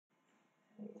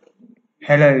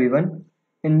Hello everyone.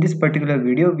 In this particular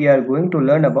video, we are going to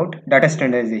learn about data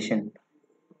standardization.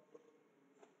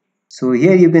 So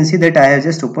here you can see that I have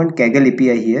just opened Kaggle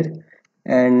API here,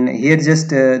 and here just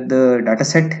the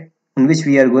dataset on which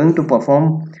we are going to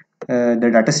perform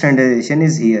the data standardization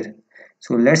is here.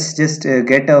 So let's just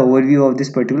get an overview of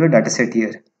this particular dataset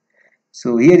here.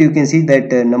 So here you can see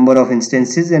that number of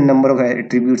instances and number of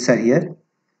attributes are here,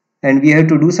 and we have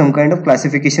to do some kind of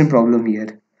classification problem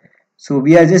here. So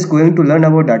we are just going to learn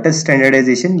about data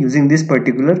standardization using this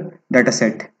particular data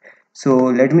set. So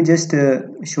let me just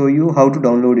show you how to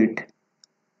download it.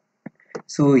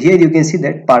 So here you can see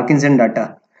that Parkinson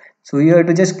data. So you have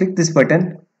to just click this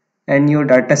button and your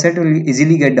data set will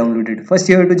easily get downloaded. First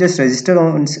you have to just register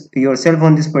on yourself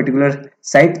on this particular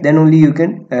site, then only you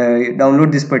can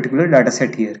download this particular data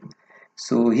set here.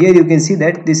 So here you can see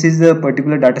that this is the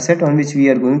particular data set on which we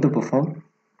are going to perform.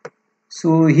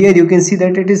 So here you can see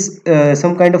that it is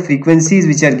some kind of frequencies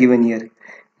which are given here,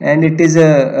 and it is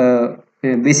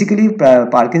basically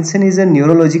Parkinson is a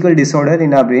neurological disorder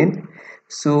in our brain.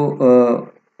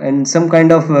 So and some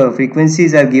kind of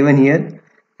frequencies are given here,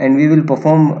 and we will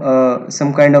perform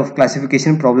some kind of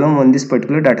classification problem on this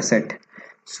particular data set.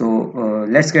 So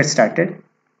let's get started.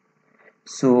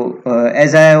 So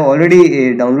as I have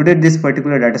already downloaded this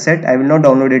particular dataset, I will not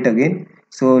download it again.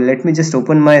 So let me just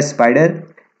open my Spider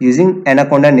using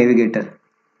Anaconda Navigator.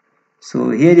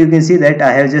 So here you can see that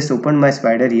I have just opened my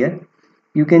Spider here.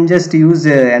 You can just use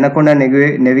Anaconda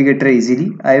Navigator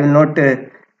easily. I will not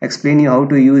explain you how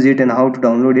to use it and how to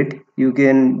download it. You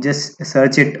can just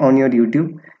search it on your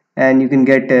YouTube, and you can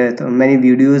get many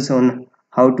videos on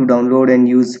how to download and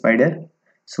use Spider.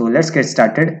 So let's get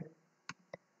started.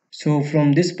 So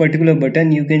from this particular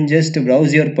button, you can just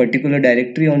browse your particular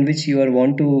directory on which you are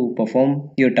want to perform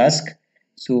your task.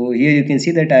 So here you can see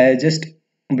that I have just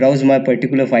browse my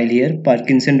particular file here,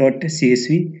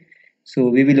 parkinson.csv. So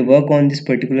we will work on this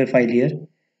particular file here.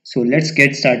 So let's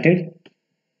get started.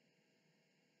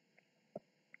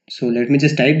 So let me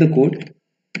just type the code.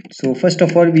 So first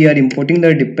of all, we are importing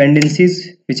the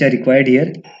dependencies which are required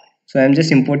here. So I am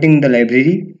just importing the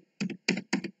library.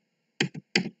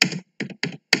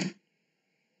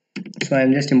 So I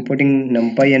am just importing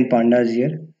NumPy and pandas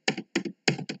here.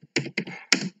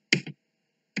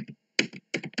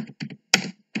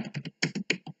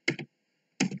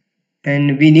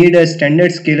 And we need a standard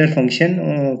scalar function.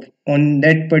 On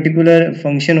that particular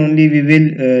function only we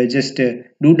will just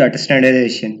do data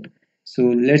standardization. So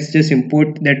let's just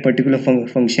import that particular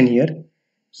function here.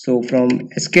 So from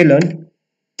sklearn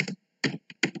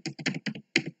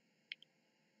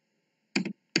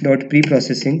dot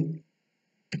preprocessing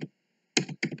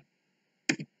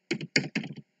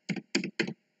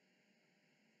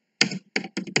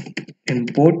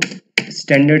import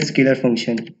standard scalar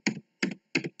function.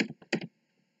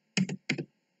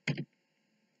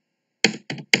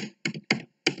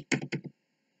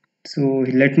 So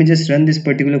let me just run this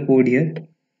particular code here.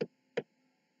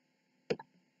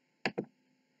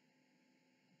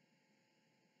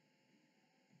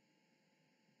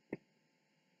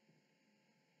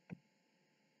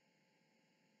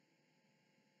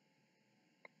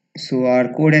 So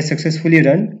our code has successfully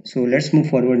run. So let's move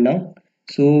forward now.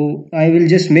 So I will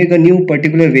just make a new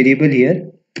particular variable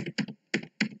here,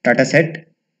 dataset,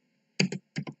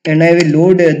 and I will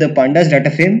load the pandas data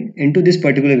frame into this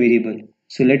particular variable.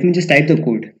 So let me just type the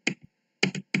code,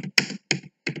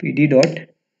 pd dot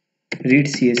read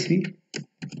csv.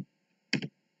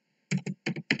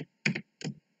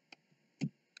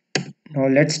 Now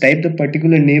let's type the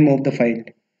particular name of the file,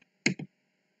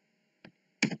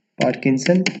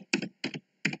 Parkinson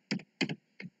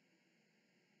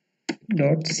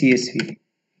 .csv.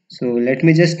 So let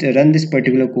me just run this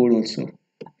particular code also.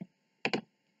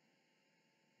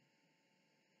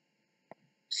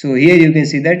 So here you can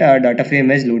see that our data frame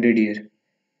has loaded here.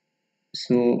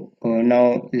 So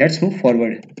now let's move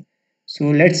forward. So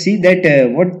let's see that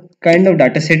what kind of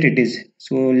data set it is.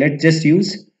 So let's just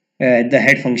use the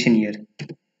head function here.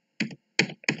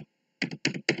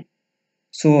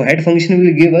 So head function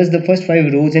will give us the first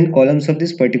 5 rows and columns of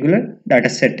this particular data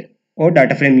set or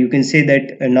data frame. You can say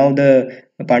that now the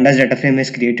pandas data frame is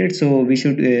created, so we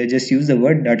should just use the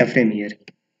word data frame here.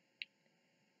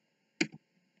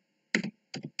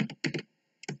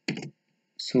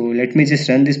 So let me just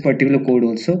run this particular code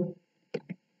also.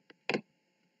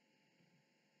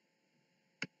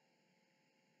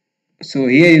 So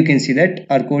here you can see that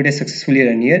our code is successfully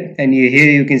run here, and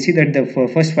here you can see that the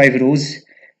first 5 rows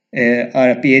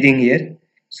are appearing here.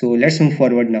 So let's move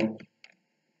forward now.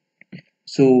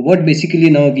 So what basically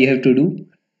now we have to do,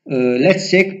 let's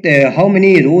check how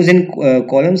many rows and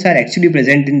columns are actually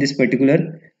present in this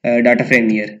particular data frame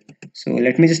here. So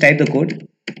let me just type the code.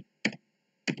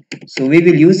 So we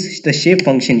will use the shape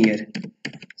function here.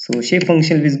 So shape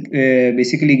function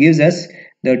basically gives us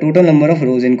the total number of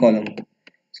rows in column.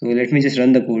 So let me just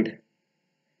run the code.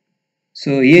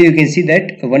 So here you can see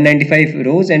that 195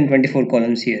 rows and 24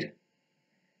 columns here.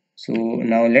 So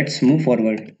now let's move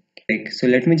forward. So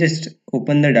let me just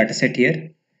open the dataset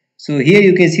here. So here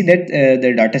you can see that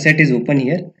the dataset is open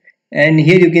here, and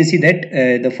here you can see that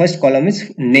the first column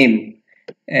is name,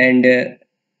 and there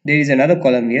is another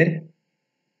column here.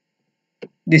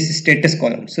 This is status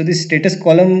column. So this status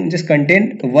column just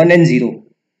contain 1 and 0.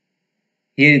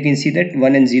 Here you can see that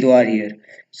 1 and 0 are here.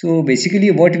 So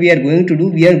basically what we are going to do,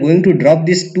 we are going to drop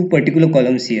these two particular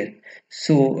columns here.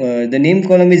 So the name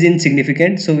column is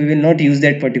insignificant, so we will not use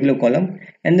that particular column,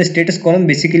 and the status column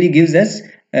basically gives us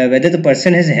whether the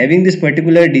person is having this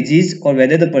particular disease or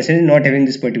whether the person is not having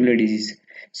this particular disease.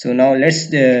 So now let's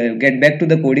get back to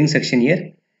the coding section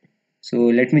here. So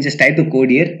let me just type the code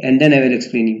here and then I will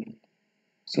explain you.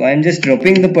 So I am just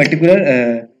dropping the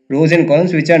particular rows and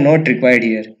columns which are not required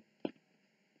here.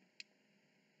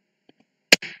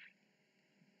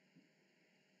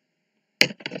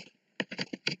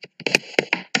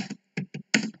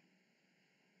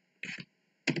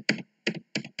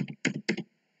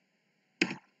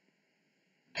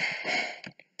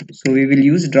 So we will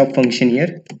use drop function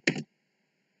here.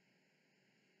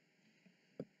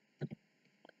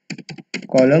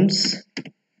 Columns.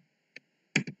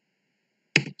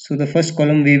 So the first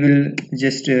column we will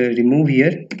just remove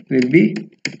here will be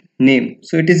name.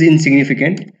 So it is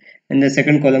insignificant, and the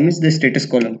second column is the status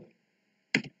column.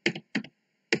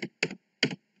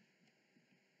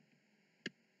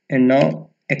 And now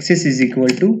access is equal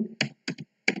to,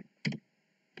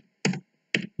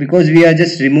 because we are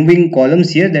just removing columns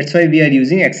here, that's why we are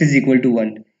using access equal to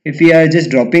 1. If we are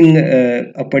just dropping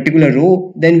a particular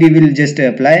row, then we will just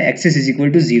apply access is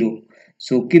equal to 0.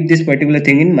 So keep this particular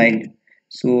thing in mind.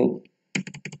 So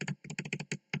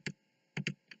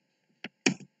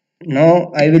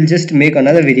now I will just make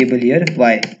another variable here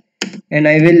y, and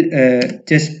I will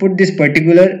just put this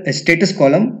particular status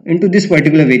column into this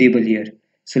particular variable here.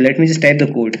 So let me just type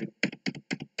the code.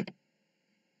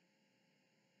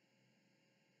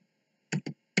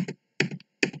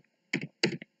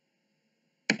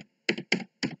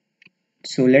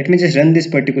 So let me just run this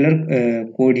particular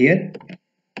code here.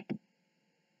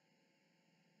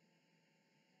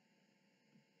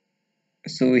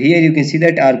 So here you can see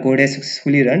that our code has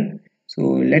successfully run. So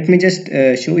let me just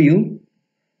show you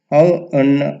how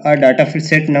our data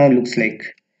set now looks like.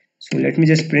 So let me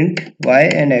just print y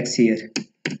and x here.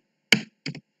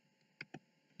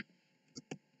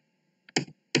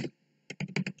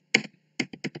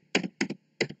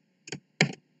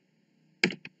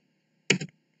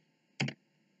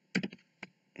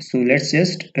 So let's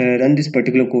just run this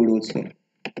particular code also.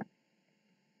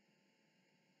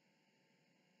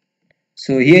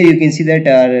 So here you can see that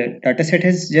our dataset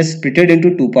has just split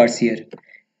into two parts here.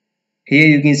 Here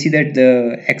you can see that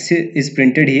the x is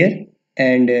printed here,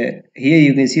 and here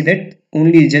you can see that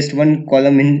only just one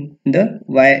column in the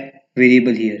y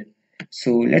variable here.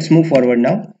 So let's move forward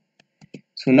now.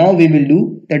 So now we will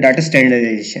do the data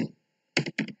standardization.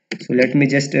 So let me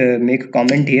just make a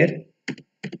comment here.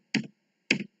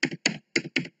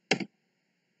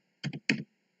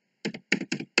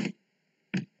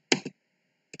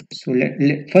 So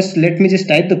first let me just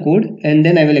type the code and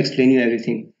then I will explain you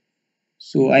everything.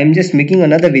 So I am just making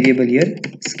another variable here,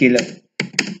 scalar.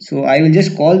 So I will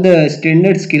just call the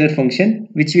standard scalar function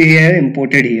which we have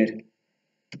imported here.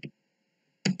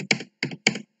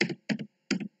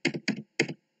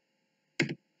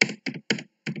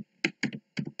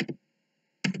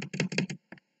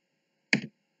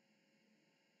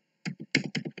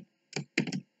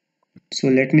 So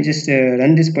let me just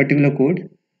run this particular code.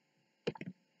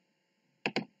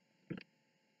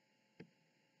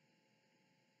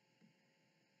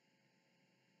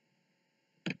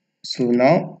 So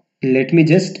now let me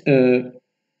just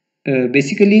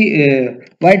basically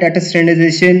why data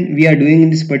standardization we are doing in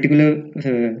this particular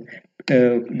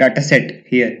data set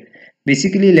here.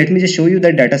 Basically let me just show you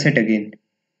the data set again.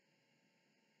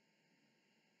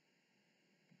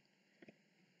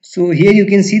 So here you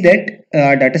can see that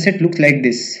our data set looks like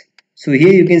this. So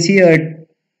here you can see a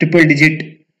triple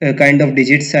digit kind of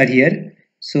digits are here.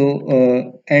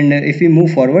 So and if we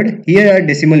move forward, here are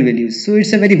decimal values. So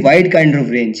it's a very wide kind of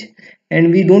range,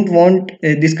 and we don't want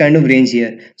this kind of range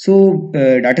here. So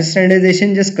data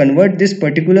standardization just convert this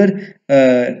particular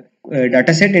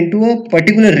data set into a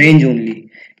particular range only.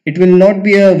 it will not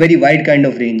be a very wide kind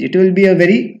of range. It will be a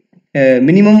very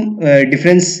minimum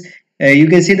difference. You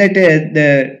can see that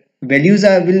the values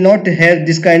will not have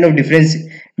this kind of difference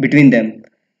between them.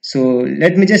 So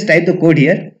let me just type the code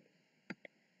here.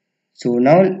 So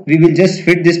now we will just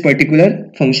fit this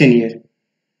particular function here.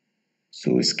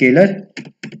 So scalar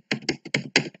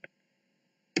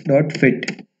dot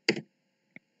fit.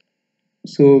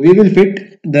 So we will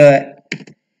fit the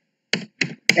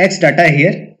x data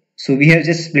here. So we have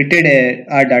just splitted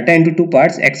our data into two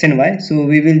parts, x and y. So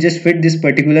we will just fit this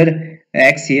particular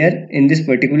x here in this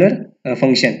particular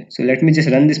function. So let me just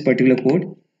run this particular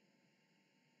code.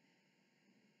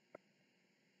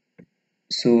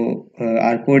 So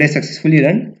our code has successfully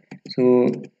run.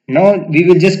 So now we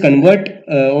will just convert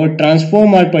or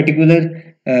transform our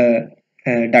particular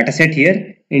data set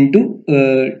here into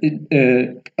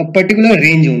a particular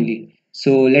range only.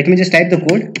 So let me just type the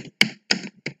code.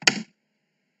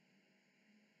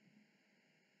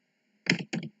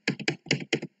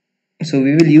 So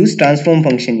we will use transform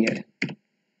function here.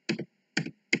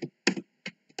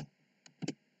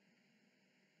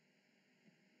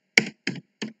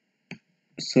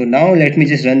 So now let me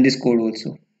just run this code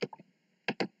also.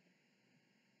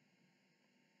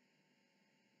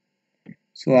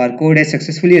 So our code has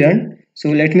successfully run. So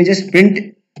let me just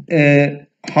print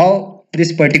how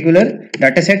this particular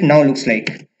data set now looks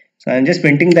like. So I'm just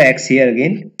printing the x here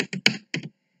again,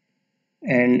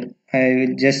 and I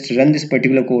will just run this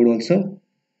particular code also.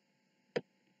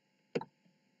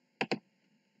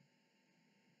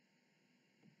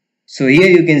 So here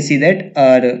you can see that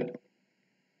our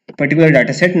particular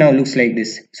data set now looks like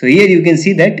this. So here you can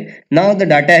see that now the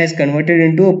data has converted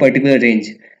into a particular range.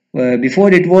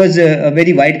 Before it was a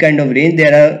very wide kind of range.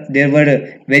 There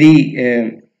were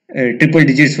very triple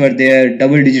digits were there,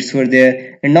 double digits were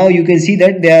there, and now you can see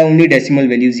that there are only decimal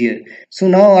values here. So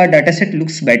now our data set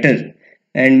looks better,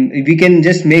 and we can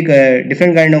just make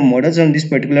different kind of models on this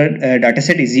particular data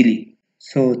set easily.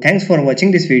 So thanks for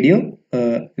watching this video.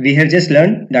 We have just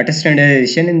learned data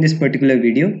standardization in this particular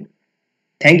video.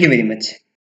 Thank you very much.